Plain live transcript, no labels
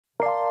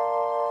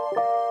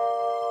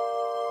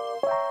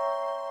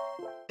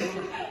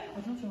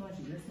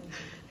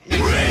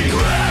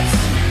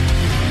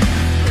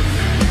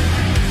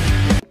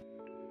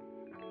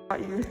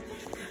You.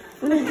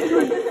 I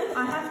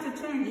have to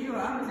turn you. I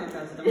was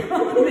interested.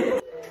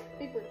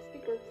 Big words,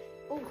 big words.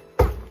 Oh.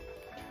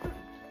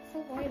 So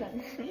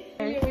violent.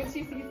 Yeah, when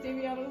she sees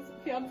Damiano's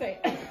fiance.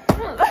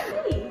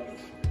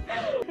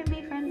 Can be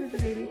friends with the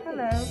baby.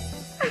 Hello.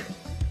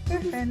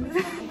 We're friends.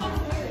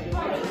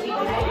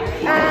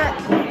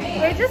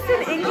 We're just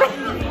in English.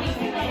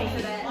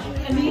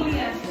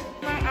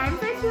 My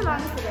arms are too long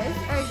for this,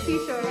 or too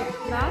short.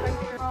 No?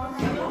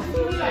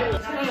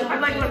 I'm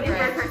like looking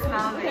for a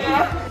personality.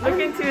 Yeah. Look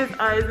into his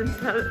eyes and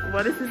tell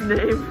what is his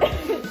name?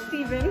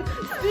 Steven.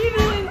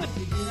 Steven!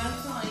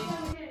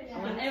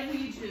 Whenever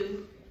you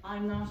do,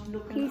 I'm not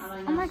looking and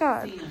I'm oh my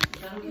god. seeing it.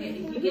 Is that okay? If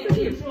you get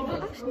into your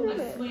trouble, I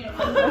swear.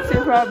 What's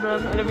your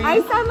problem, Eloise?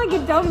 I sound like a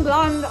dumb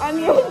blonde on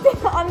your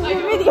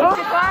video. To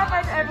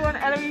clarify to everyone,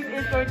 Eloise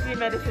is going to do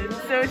medicine,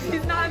 so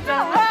she's not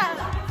dumb.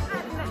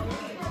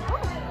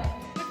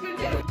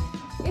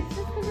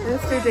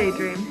 It's her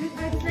daydream.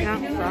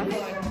 Yeah,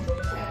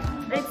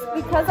 it's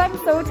because I'm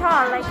so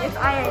tall, like it's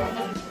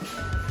iron.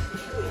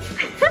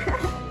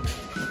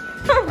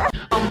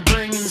 I'm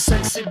bringing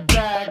sexy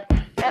back.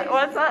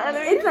 What's that,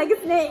 Eloise? It's like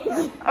a snake.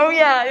 Oh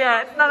yeah,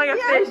 yeah. It's not like a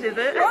fish, is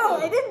it? No,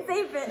 I didn't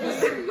say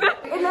fish.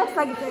 It looks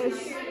like a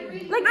fish.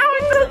 Like, no,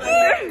 it's so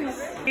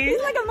cute.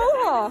 He's like a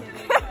mohawk.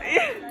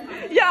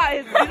 Yeah,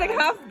 he's like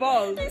half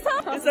bald.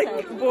 It's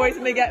like boys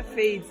when they get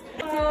fades.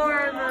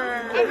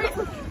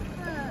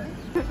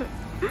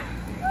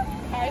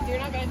 Guys, you're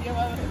not gonna deal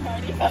well with the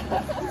party.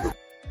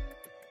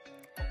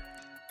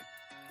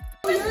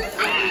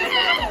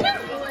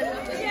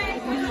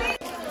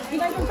 You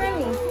guys are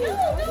friendly.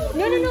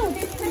 No.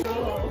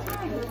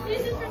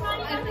 This is for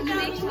money at the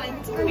beach.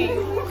 For me.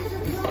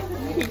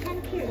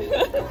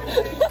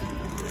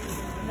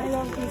 I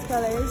love these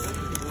colors.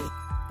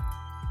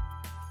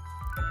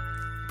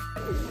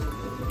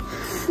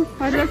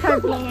 Why did I try to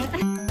blow it?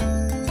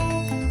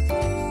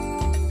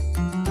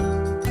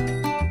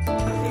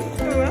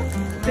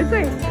 It's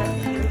like,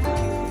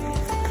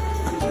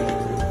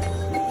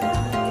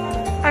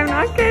 I'm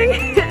not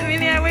kidding.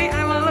 Really,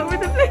 I'm all over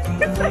the place.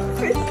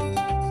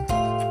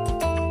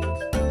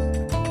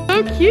 So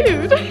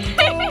cute.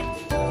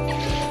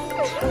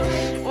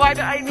 Why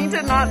do I need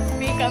to not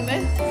speak on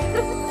this?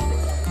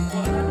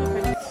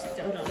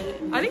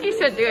 I think you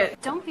should do it.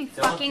 Don't be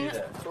fucking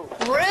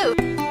rude.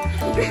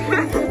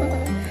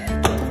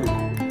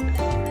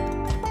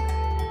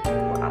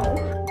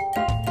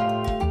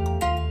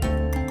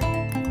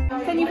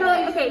 Can you go,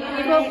 okay, can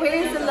you go,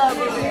 where's the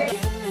logo?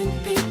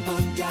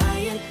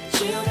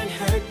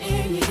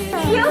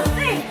 You'll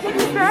sing! Can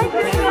you try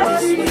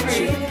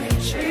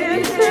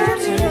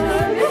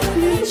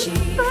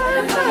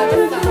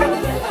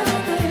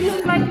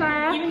my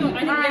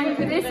plan,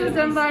 and this was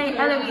done by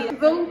Eloise.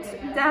 Vote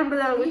down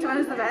below which one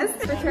is the best.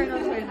 Fraternal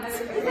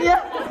twins.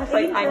 Yeah. Just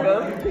like tango.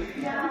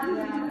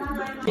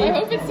 I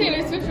hope it's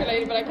Taylor Swift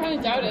related, but I kind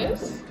of doubt it.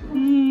 Oh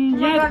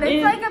my god,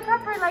 it's like a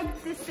proper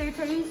like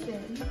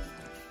dissertation.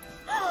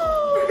 Oh,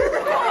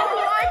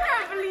 I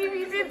can't believe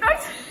you did that.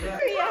 The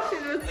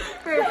reaction was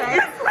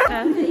perfect.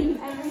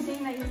 Everything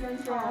that you've done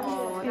for us.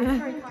 Oh, that's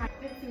very fun.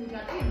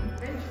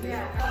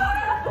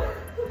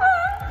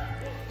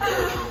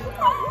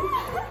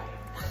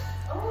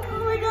 Oh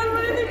my god,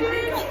 what are they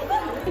doing?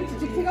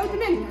 Did you take out the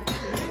men?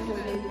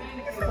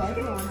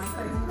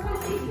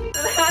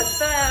 That's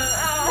them.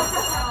 Oh.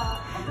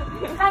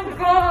 Thank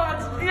god.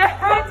 Yeah,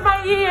 hurts my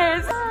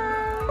ears. I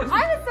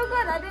was so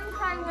good. I didn't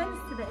cry once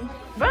today.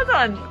 Well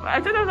done. I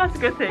don't know if that's a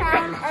good thing.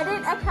 I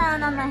did a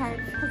crown on my head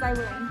because I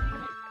win.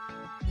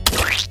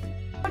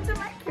 Go to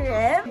my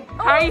crib.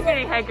 How are you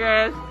feeling, hey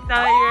girls?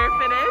 Now that you're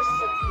finished?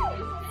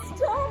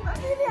 Stop.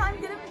 Really, I'm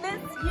gonna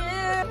miss you.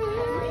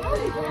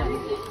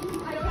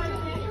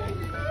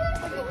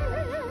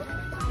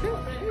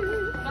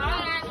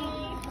 Bye.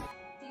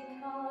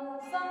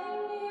 Because I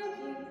knew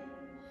you,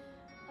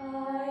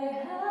 I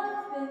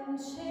have been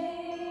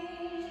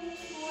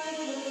changed for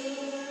good.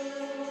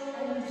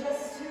 And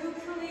just to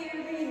clear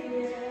the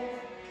air,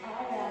 I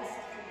ask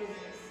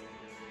forgiveness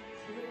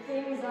for the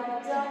things I've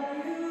done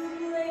you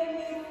blame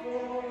me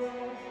for.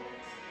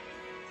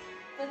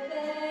 But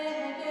then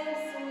I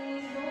guess we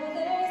know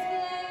there's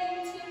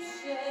blame to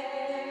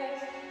share,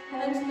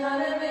 and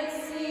none of it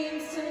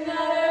seems to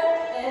matter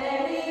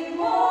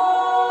anymore.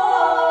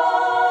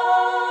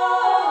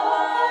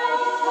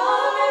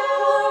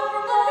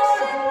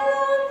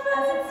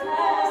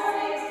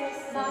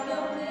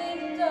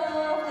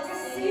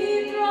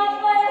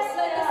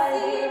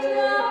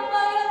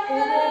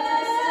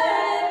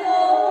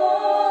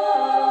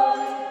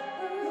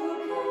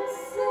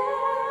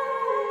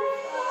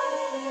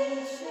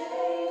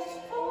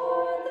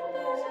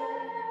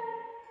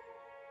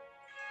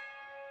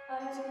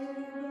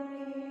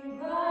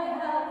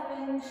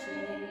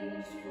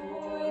 Changed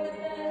for the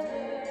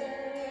better,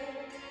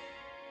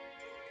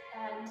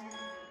 and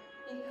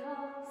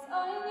because I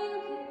knew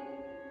you,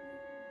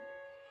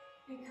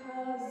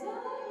 because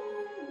I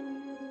knew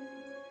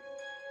you,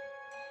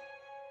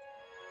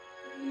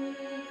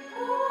 because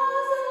I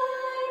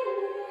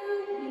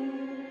knew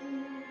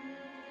you,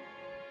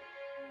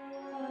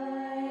 I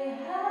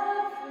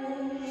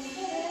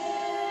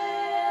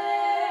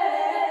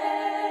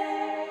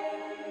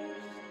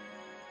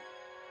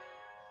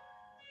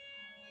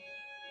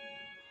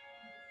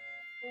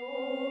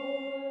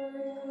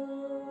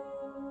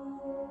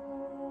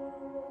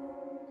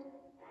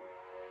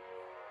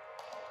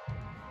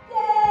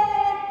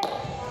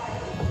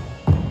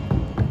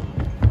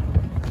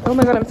Oh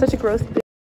my god, I'm such a gross bitch.